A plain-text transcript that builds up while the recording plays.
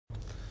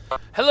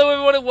Hello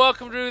everyone and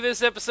welcome to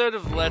this episode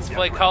of Let's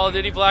Play Call of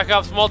Duty Black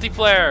Ops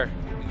Multiplayer.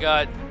 We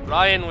got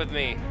Ryan with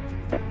me.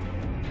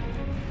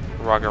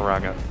 Raga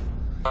raga.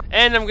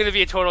 And I'm gonna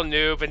be a total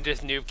noob and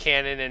just noob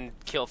cannon and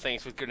kill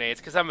things with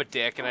grenades, because I'm a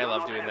dick and I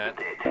love doing that.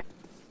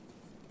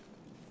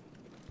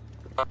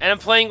 And I'm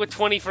playing with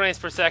 20 frames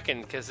per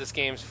second, because this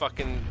game's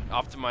fucking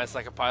optimized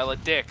like a pile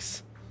of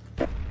dicks.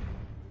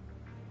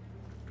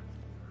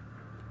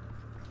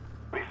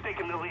 We've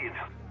taken the lead.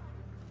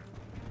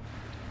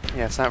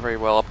 Yeah, it's not very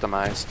well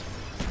optimized.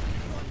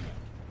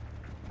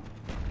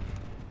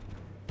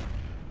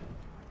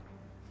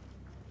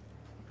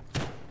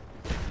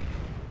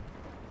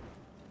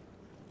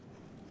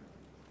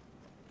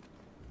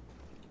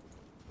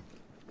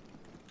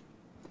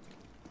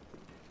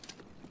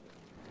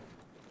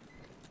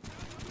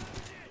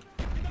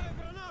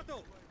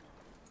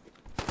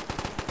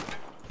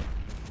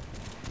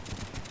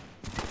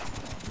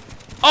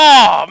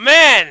 Oh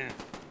man!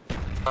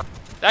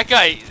 That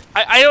guy,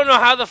 I don't know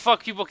how the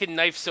fuck people can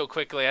knife so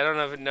quickly. I don't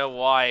even know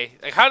why.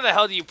 Like, how the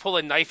hell do you pull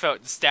a knife out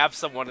and stab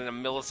someone in a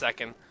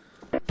millisecond?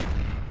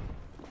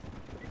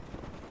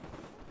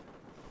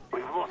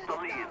 We've lost the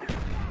lead.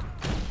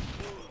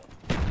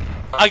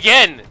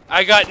 Again,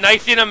 I got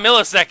knifed in a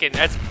millisecond.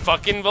 That's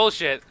fucking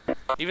bullshit.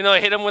 Even though I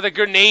hit him with a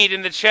grenade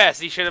in the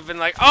chest, he should have been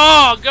like,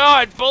 oh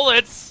god,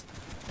 bullets!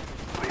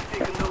 We've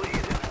taken the lead.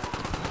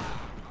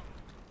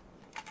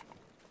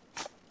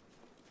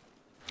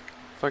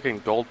 Fucking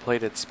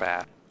gold-plated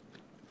spat.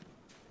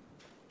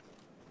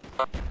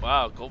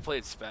 Wow,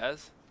 gold-plated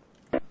spaz?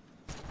 We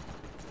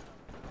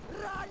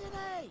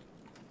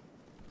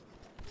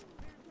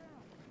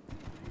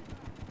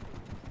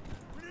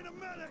need a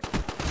medic!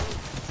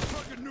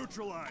 Fucking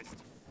neutralized!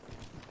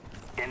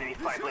 Enemy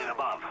pipeline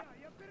above.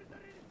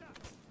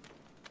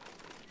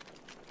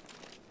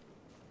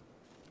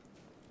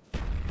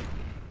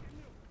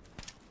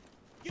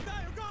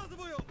 Кидаю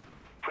газовую!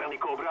 Friendly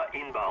Cobra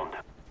inbound.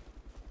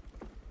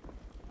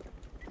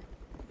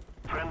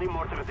 Friendly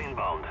mortars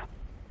inbound.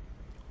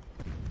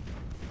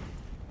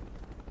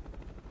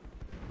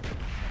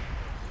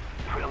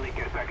 Friendly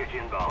care package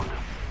inbound.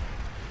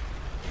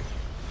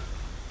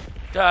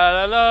 Da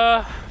la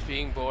la,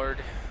 being bored.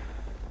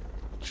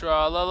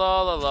 Tra la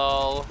la la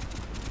lol.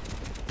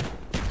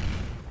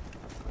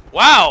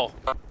 Wow!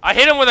 I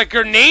hit him with a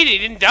grenade, he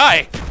didn't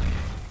die.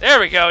 There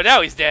we go,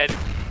 now he's dead.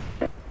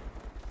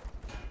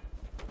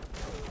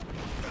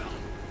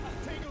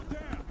 Tango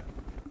down!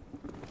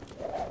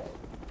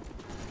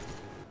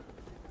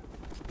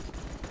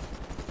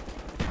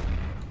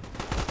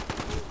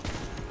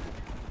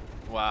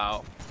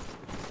 Wow.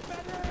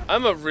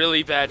 I'm a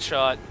really bad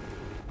shot.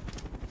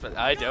 But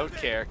I don't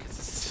care, because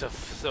it's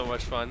so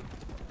much fun.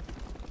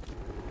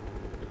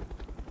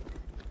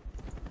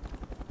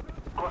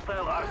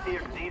 Hostile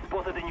RCXD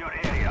spotted in your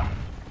area.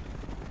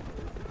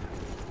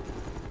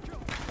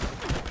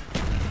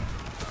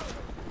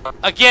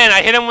 Again,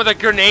 I hit him with a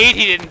grenade,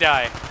 he didn't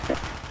die.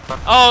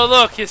 Oh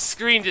look, his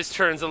screen just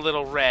turns a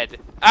little red.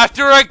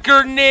 After a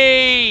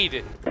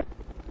grenade!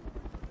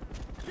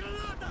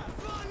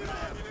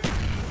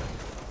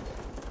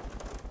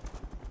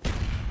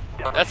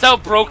 That's how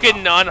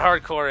broken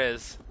non-hardcore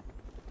is.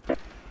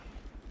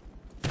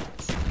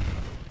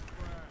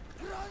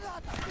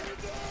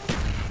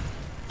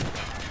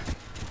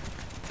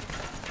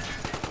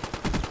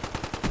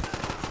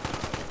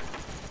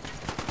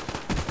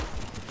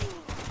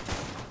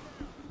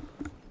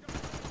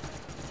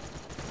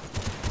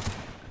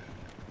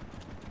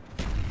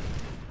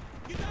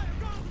 Кидаю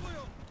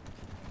газовую!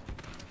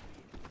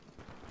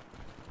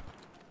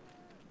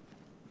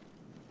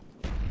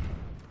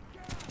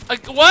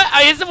 What?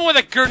 I hit someone with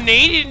a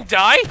grenade, he didn't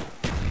die?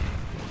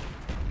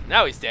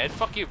 Now he's dead.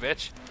 Fuck you,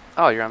 bitch.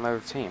 Oh, you're on the other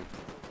team.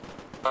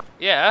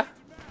 Yeah.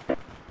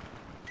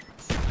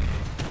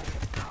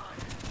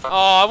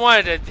 Oh, I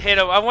wanted to hit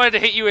him. I wanted to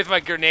hit you with my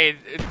grenade,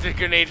 the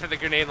grenade for the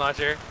grenade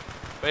launcher,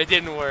 but it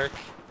didn't work.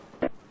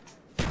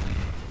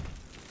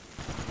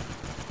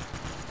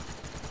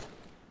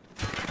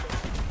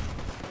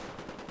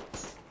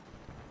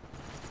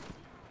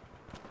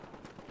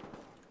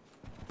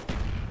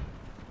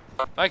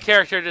 My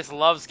character just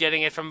loves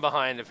getting it from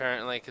behind,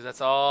 apparently, because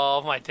that's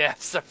all my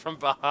deaths are from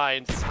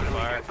behind so Friendly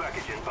far. care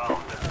package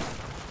inbound.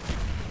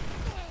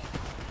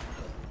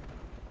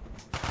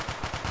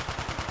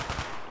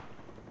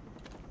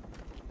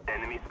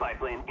 Enemy spy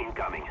plane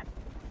incoming.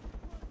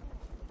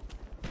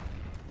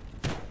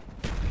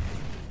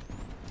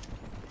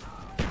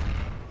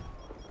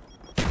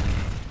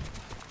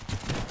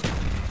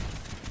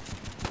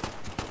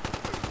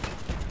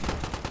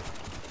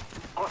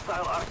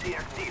 Hostile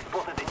RCXD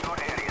spotted in your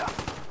area.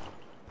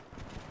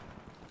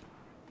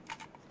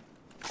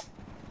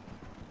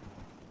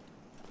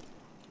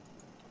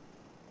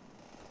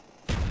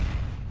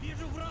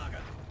 Вижу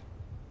врага!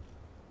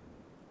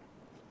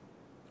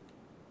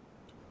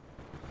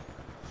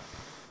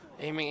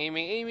 Aiming,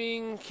 aiming,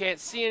 aiming. Can't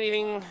see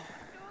anything.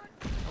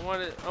 I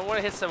want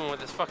to hit someone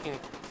with this fucking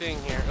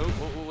thing here. Oh,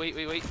 oh, oh, wait,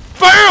 wait, wait.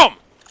 BAM!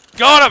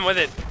 Got him with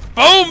it.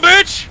 Boom,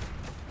 bitch!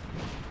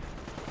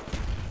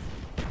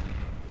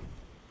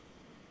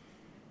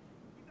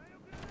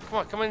 Come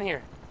on, come in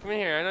here. Come in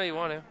here. I know you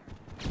want to.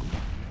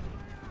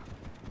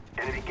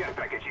 Enemy care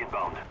package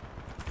inbound.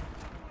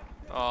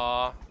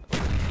 Aw,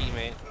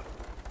 teammate.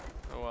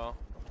 Oh well.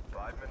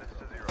 5 minutes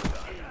to 0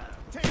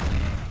 time.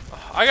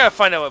 Oh, I gotta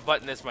find out what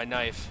button is my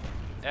knife.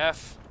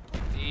 F,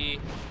 D,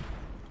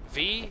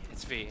 V?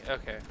 It's V.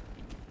 Okay.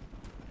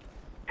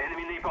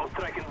 Enemy napalm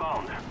strike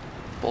inbound.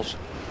 Bullshit.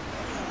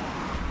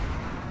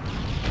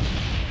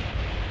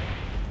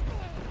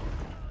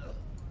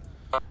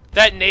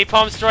 That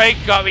napalm strike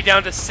got me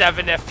down to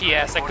 7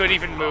 FPS. I couldn't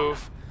even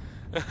move.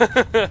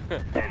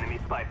 Enemy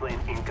spy plane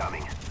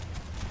incoming.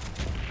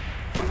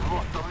 We've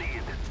lost the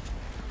lead.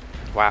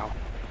 Wow.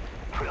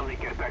 Friendly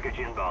care package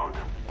inbound.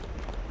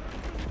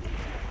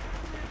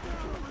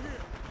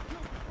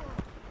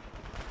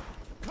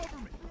 Cover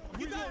me.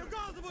 Кидаю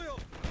газовую.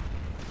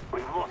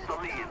 We've lost the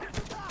lead.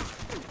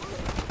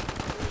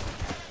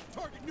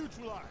 Target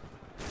neutralized.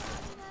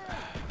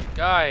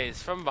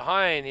 Guys, from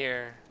behind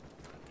here.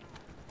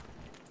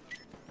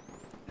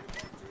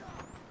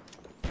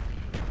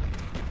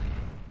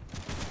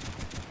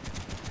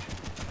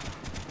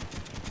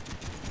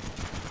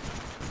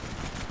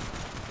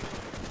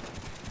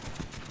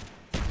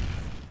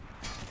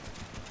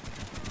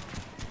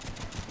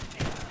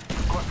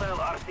 Hostile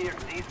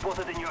RCXD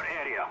spotted in your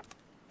area.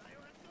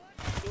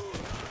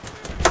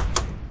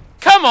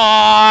 Come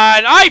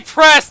on! I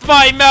pressed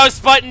my mouse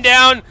button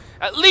down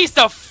at least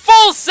a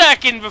full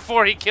second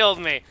before he killed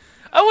me.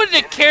 I wouldn't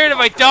have cared if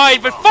I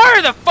died, but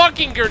fire the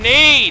fucking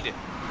grenade!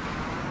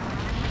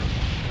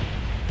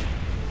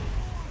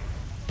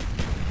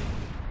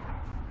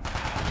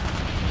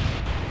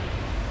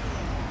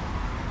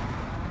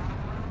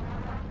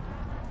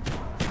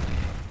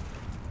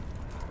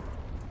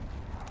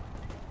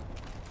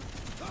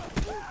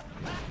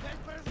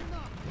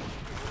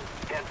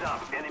 Heads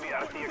up, enemy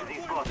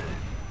RCXD spotted.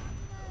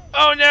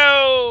 Oh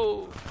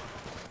no!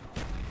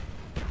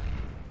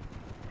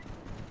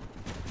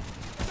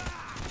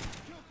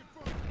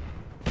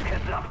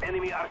 Heads up,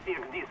 enemy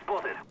RCXD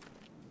spotted.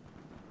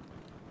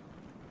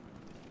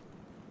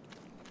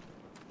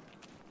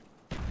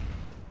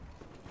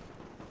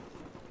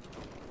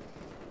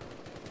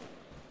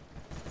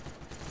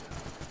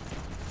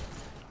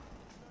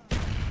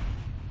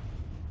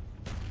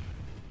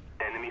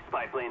 Enemy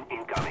spy plane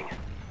incoming.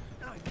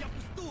 А, я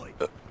пустой.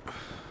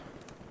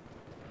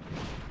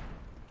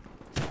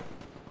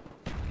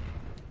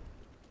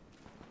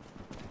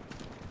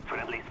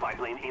 Friendly spy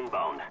plane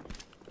inbound.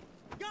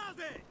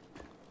 Газы.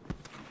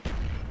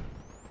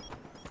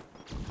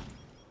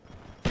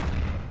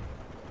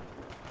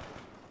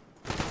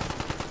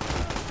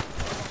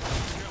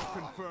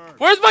 Confirmed.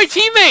 Where's my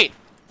teammate?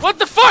 What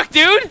the fuck,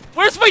 dude?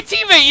 Where's my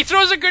teammate? He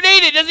throws a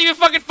grenade, it doesn't even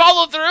fucking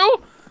follow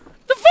through?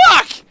 The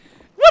fuck?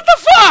 What the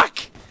fuck?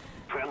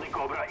 Friendly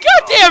Cobra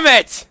God damn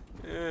it!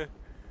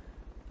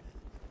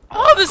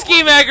 Oh, this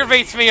game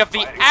aggravates me up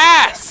the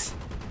ass!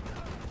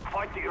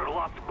 Fight to your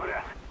last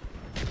breath.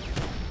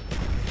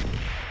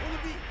 On the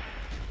beat.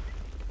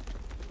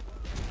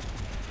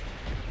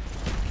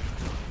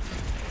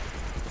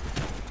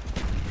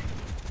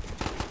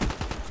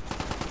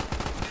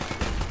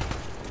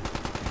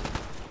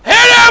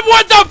 Hit him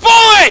with the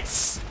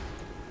bullets!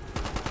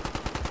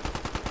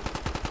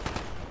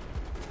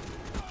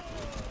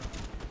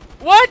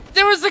 What?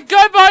 There was a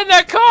gun behind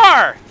that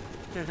car!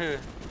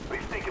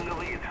 We've taken the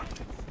lead.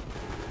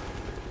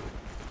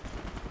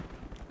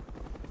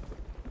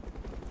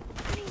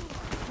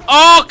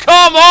 Oh,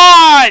 come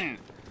on!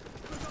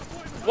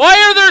 Why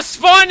are they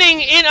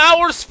spawning in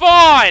our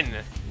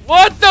spawn?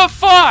 What the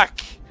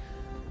fuck?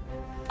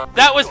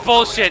 That was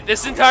bullshit.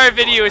 This entire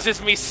video is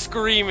just me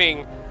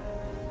screaming,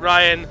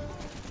 Ryan.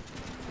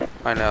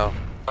 I know.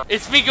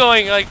 It's me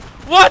going like,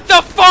 what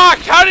the fuck?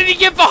 How did he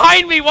get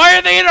behind me? Why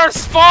are they in our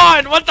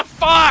spawn? What the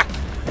fuck?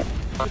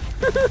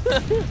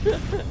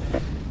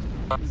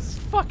 This is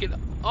fucking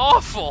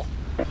awful.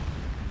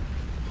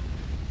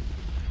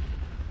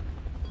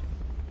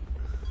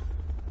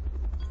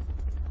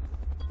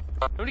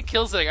 How many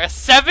kills did I got?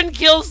 7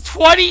 kills,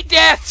 20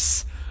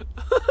 deaths!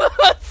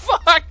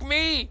 Fuck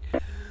me!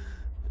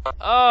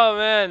 Oh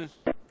man.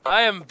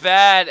 I am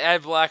bad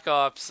at Black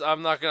Ops,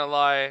 I'm not gonna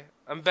lie.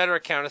 I'm better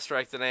at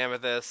Counter-Strike than I am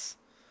at this.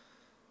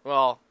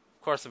 Well,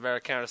 of course I'm better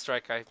at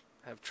Counter-Strike. I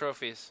have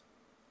trophies.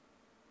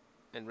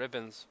 And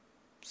ribbons.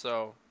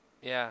 So,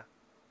 yeah.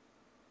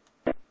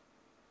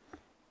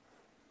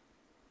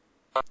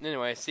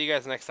 Anyway, see you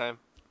guys next time.